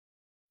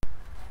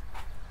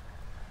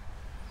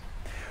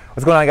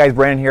What's going on, guys?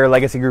 Brandon here,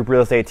 Legacy Group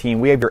Real Estate Team.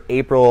 We have your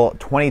April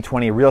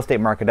 2020 real estate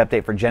market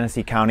update for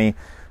Genesee County.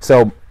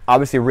 So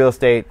obviously real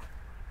estate,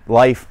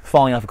 life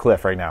falling off a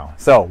cliff right now.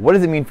 So what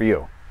does it mean for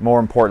you?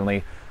 More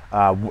importantly,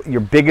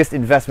 your biggest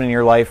investment in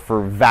your life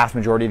for vast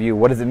majority of you,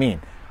 what does it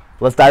mean?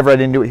 Let's dive right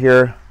into it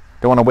here.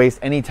 Don't want to waste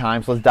any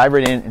time, so let's dive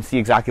right in and see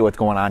exactly what's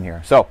going on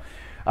here. So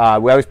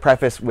we always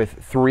preface with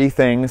 3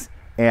 things,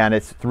 and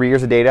it's 3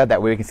 years of data.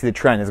 That way we can see the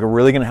trend. It's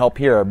really going to help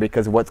here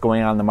because of what's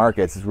going on in the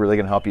markets. It's really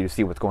going to help you to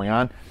see what's going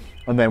on.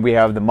 And then we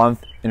have the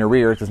month in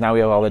arrears because now we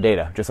have all the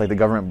data, just like the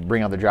government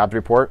bring out the jobs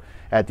report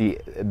at the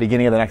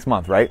beginning of the next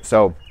month, right?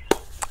 So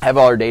I have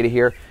all our data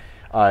here.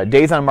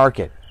 Days on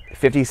market,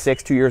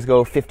 56 2 years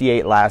ago,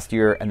 58 last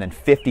year, and then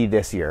 50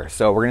 this year.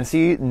 So we're going to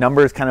see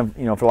numbers kind of,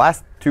 for the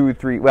last 3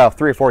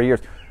 or 4 years,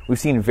 we've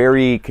seen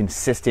very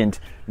consistent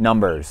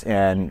numbers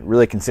and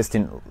really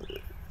consistent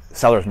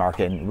seller's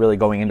market and really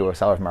going into a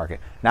seller's market.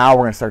 Now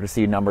we're going to start to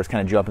see numbers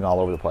kind of jumping all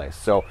over the place.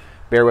 So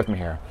bear with me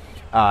here.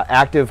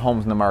 Active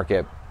homes in the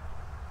market.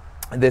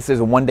 This is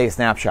a one-day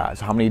snapshot.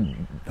 So how many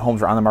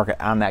homes are on the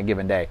market on that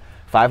given day?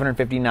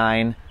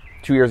 559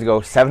 2 years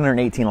ago,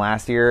 718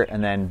 last year,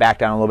 and then back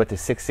down a little bit to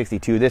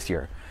 662 this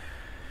year.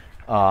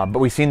 But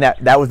we've seen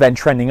that was then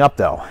trending up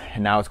though,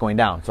 and now it's going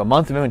down. So a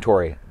month of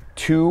inventory,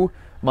 2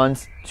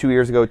 months 2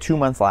 years ago, 2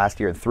 months last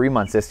year, and 3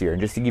 months this year.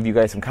 And just to give you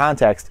guys some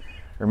context,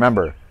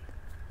 remember,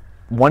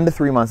 1 to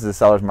 3 months is a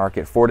seller's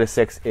market, 4 to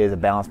 6 is a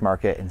balanced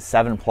market, and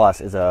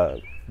 7+ is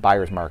a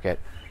buyer's market.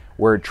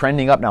 We're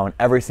trending up now in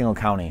every single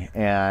county,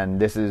 and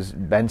this has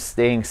been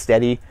staying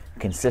steady,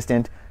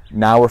 consistent.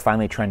 Now we're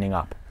finally trending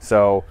up.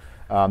 So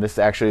this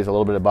actually is a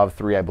little bit above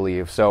 3, I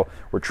believe. So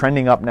we're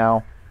trending up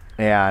now,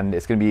 and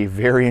it's going to be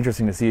very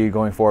interesting to see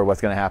going forward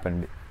what's going to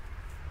happen.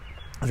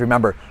 Because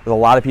remember, there's a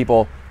lot of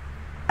people,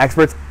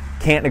 experts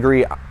can't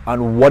agree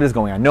on what is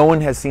going on. No one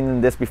has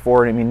seen this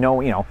before. I mean,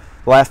 the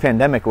last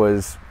pandemic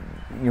was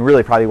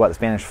really probably the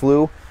Spanish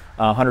flu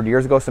 100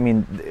 years ago. So I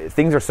mean,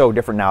 things are so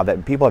different now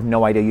that people have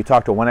no idea. You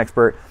talk to one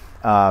expert,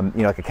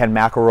 like a Ken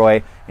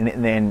McElroy,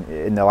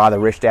 and a lot of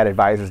the rich dad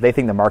advisors, they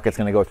think the market's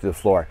going to go through the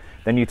floor.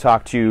 Then you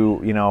talk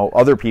to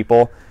other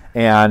people,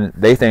 and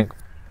they think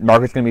the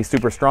market's going to be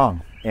super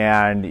strong.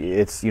 And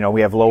it's we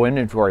have low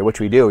inventory,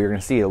 which we do. You're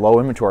going to see a low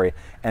inventory,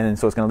 and then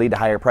so it's going to lead to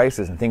higher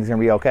prices, and things are going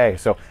to be okay.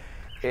 So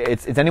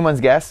it's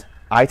anyone's guess.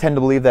 I tend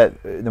to believe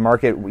that the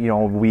market,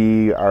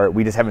 we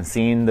just haven't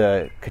seen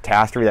the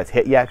catastrophe that's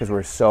hit yet because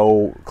we're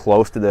so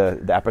close to the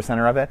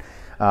epicenter of it.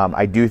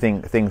 I do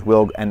think things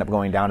will end up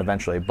going down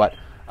eventually, but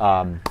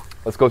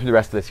let's go through the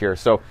rest of this here.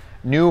 So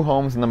new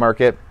homes in the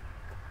market,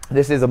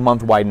 this is a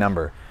month-wide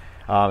number,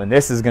 and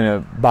this is going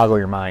to boggle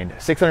your mind.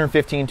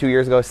 615 2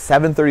 years ago,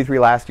 733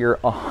 last year,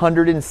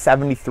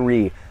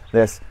 173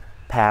 this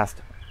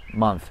past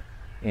month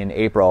in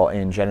April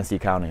in Genesee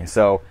County.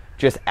 So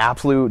just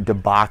absolute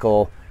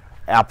debacle,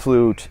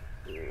 absolute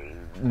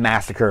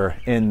massacre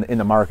in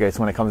the markets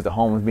when it comes to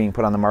homes being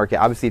put on the market.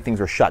 Obviously things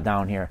are shut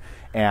down here,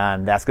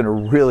 and that's going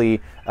to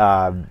really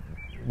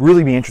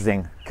be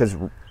interesting because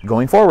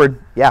going forward,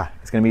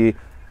 it's going to be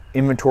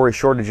inventory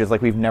shortages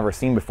like we've never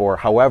seen before.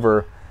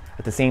 However,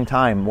 at the same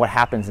time, what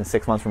happens in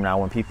 6 months from now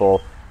when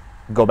people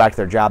go back to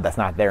their job that's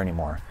not there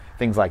anymore?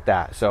 Things like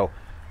that. So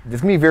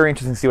it's going to be very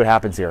interesting to see what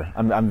happens here.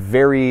 I'm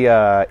very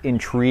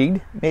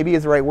intrigued, maybe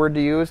is the right word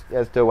to use,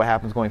 as to what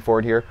happens going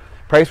forward here.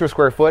 Price per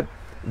square foot,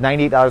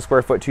 $98 a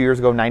square foot 2 years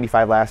ago,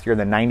 $95 last year,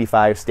 then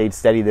 $95 stayed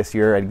steady this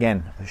year. And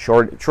again,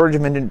 shortage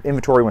of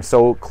inventory was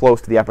so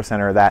close to the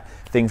epicenter that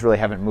things really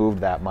haven't moved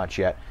that much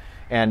yet.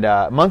 And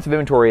months of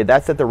inventory,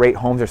 that's at the rate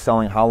homes are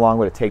selling. How long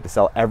would it take to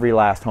sell every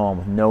last home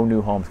with no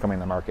new homes coming to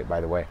the market, by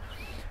the way?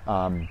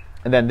 And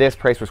then this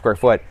price per square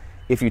foot,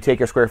 if you take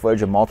your square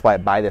footage and multiply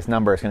it by this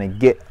number, it's going to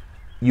get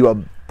you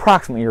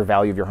approximately your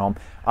value of your home.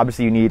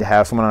 Obviously, you need to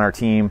have someone on our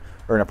team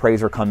or an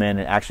appraiser come in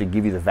and actually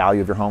give you the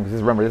value of your home.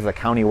 Because remember, this is a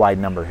county-wide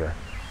number here.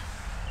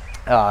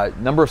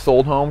 Number of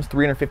sold homes,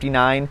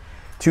 359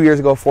 2 years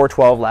ago,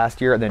 412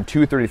 last year, and then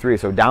 233.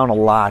 So down a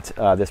lot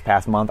this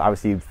past month.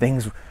 Obviously,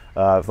 things,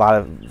 a lot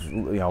of,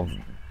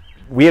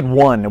 we had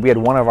one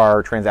of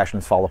our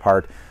transactions fall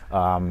apart.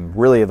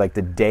 Really, like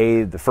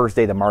the first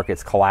day the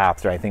markets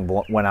collapsed, or I think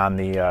went on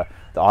the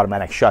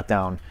automatic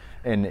shutdown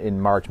in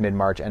March,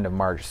 mid-March, end of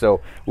March.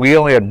 So we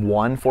only had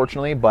one,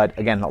 fortunately, but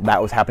again,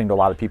 that was happening to a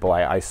lot of people.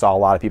 I saw a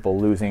lot of people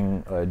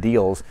losing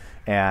deals,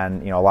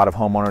 and a lot of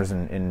homeowners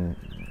and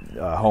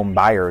home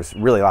buyers,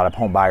 really a lot of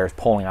home buyers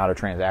pulling out of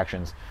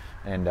transactions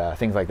and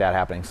things like that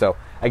happening. So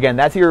again,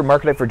 that's your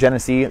market for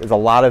Genesee. There's a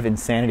lot of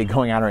insanity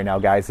going on right now,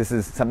 guys. This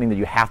is something that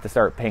you have to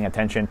start paying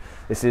attention.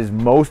 This is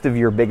most of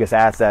your biggest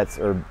assets,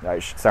 or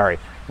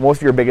most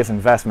of your biggest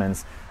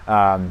investments.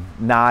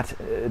 Not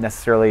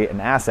necessarily an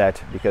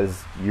asset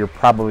because you're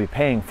probably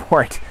paying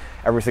for it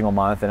every single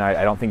month, and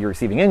I don't think you're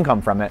receiving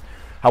income from it.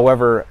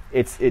 However,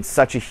 it's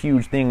such a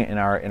huge thing in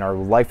our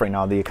life right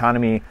now. The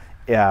economy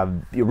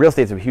real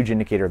estate is a huge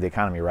indicator of the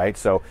economy, right?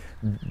 So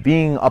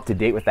being up to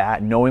date with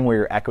that, knowing where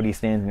your equity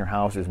stands in your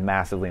house is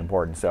massively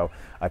important. So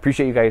I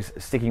appreciate you guys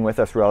sticking with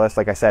us through all this.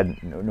 Like I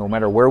said, no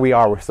matter where we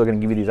are, we're still going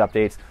to give you these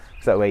updates,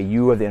 so that way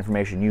you have the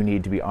information you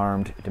need to be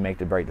armed to make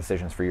the right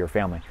decisions for your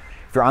family.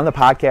 If you're on the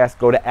podcast,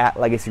 go to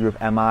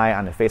 @LegacyGroupMI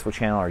on the Facebook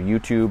channel or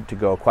YouTube to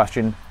go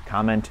question,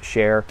 comment,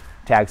 share,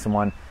 tag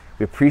someone.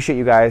 We appreciate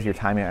you guys, your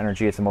time and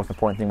energy. It's the most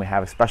important thing we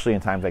have, especially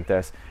in times like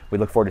this. We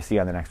look forward to seeing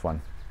you on the next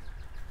one.